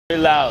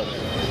Very loud.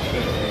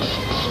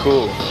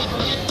 Cool.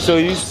 So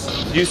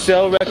you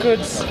sell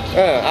records?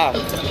 あ、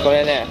こ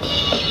れね。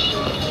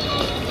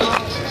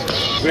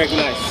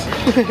Recognize.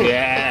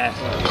 Yeah.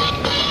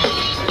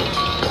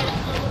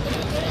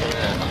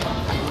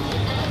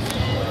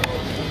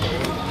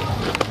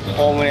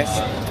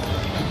 Homeless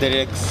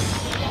lyrics.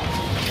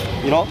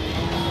 You know?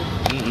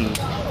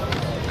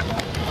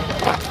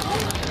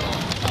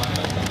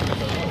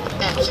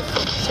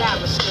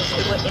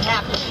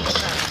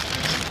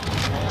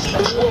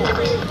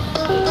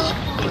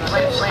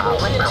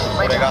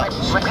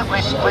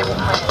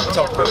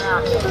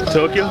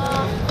 Tokyo?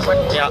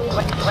 Yeah.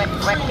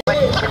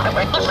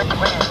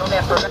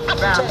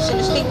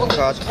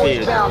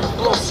 Field.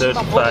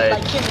 Certified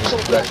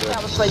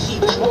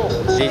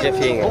DJ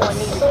Fingers.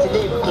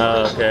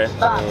 Oh, okay.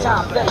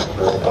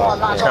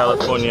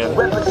 California.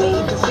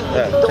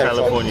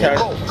 California.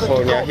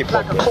 California hip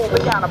hop.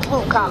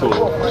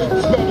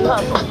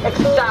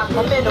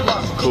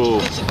 Cool.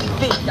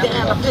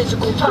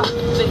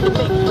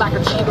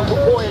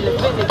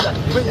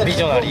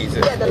 Visionaries.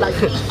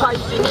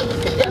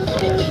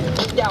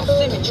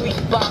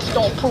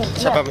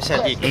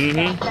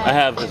 I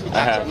have.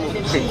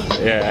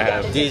 Yeah, I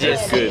have.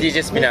 That's good.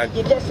 DJ Spinner.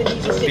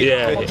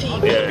 Yeah.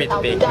 Beat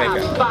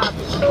maker.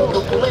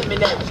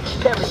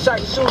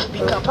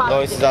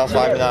 Noise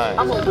 59.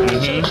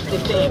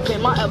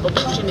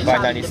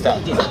 590 star. I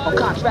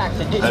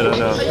don't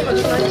know.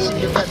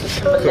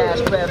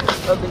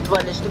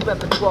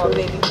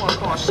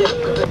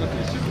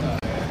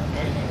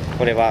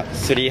 これは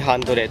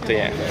300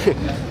円。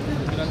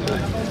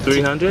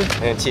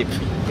300? チープ。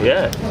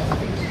 Yeah.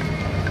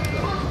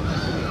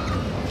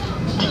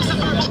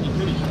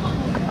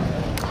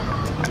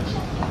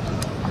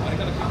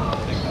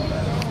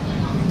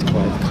 こ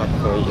れかっ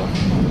こいいよ。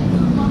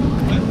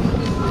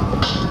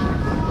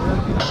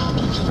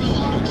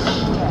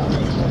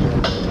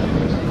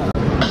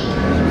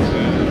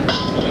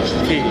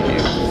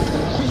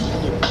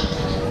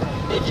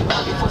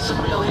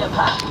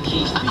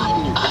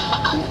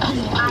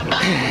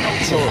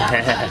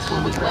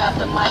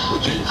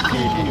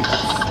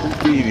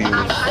Feeding you.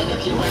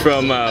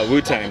 From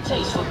Wu-Tang.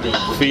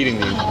 Feeding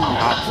you.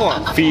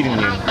 Feeding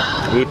you.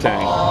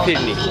 Wu-Tang.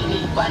 Feeding you.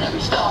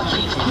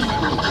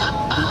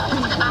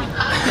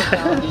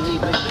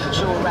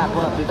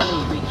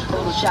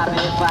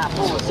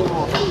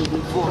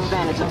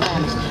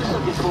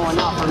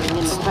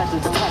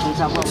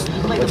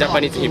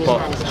 Japanese hip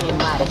hop.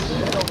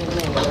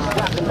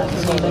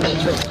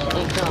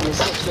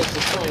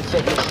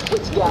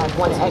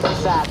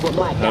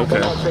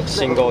 Okay.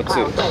 Single 2.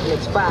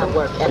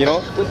 You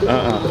know?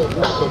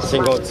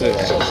 Single 2.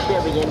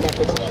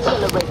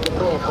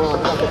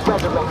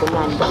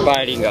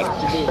 Bilingual.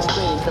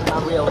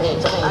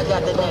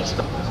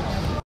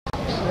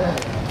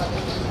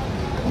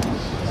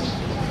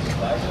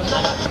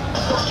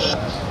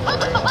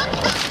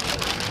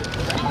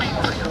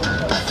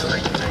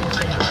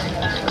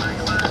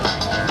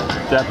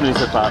 Japanese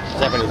hip hop.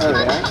 Japanese hip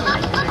hop.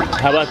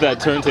 How about that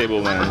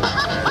turntable, man?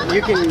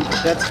 You can,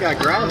 that's got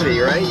gravity,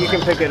 right? You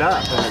can pick it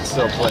up and it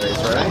still plays,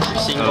 right?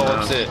 Single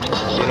 2.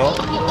 You know?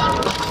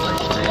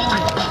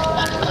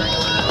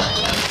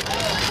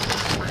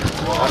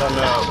 I don't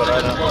know, but I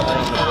don't know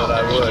that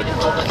I would.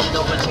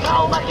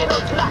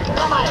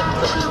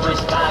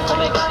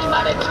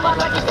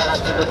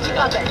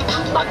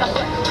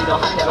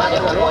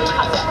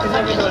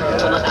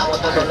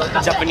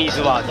 Japanese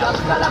word.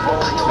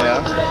 Yeah?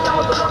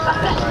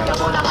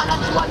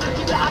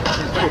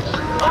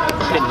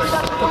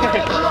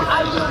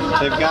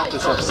 They've got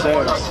this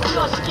upstairs.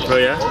 Oh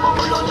yeah?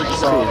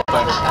 So,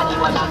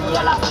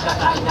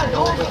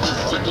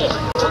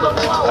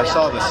 I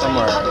saw this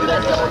somewhere. I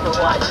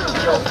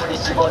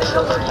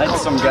had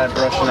some guy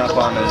brushing up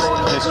on his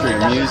history of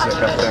music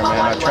up there,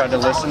 man. I tried to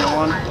listen to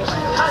one.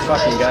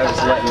 Fucking guy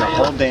was letting the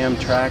whole damn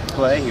track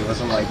play. He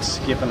wasn't like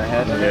skipping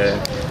ahead. Yeah.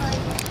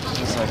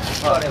 It's like,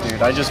 fuck,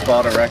 dude. I just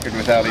bought a record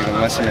without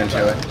even listening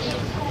to it.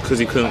 Because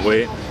you couldn't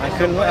wait? I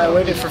couldn't wait. I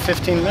waited for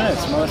 15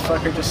 minutes.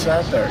 Motherfucker just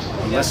sat there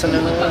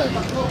listening to it.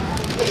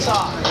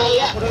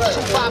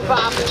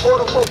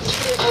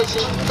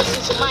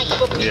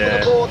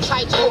 Yeah.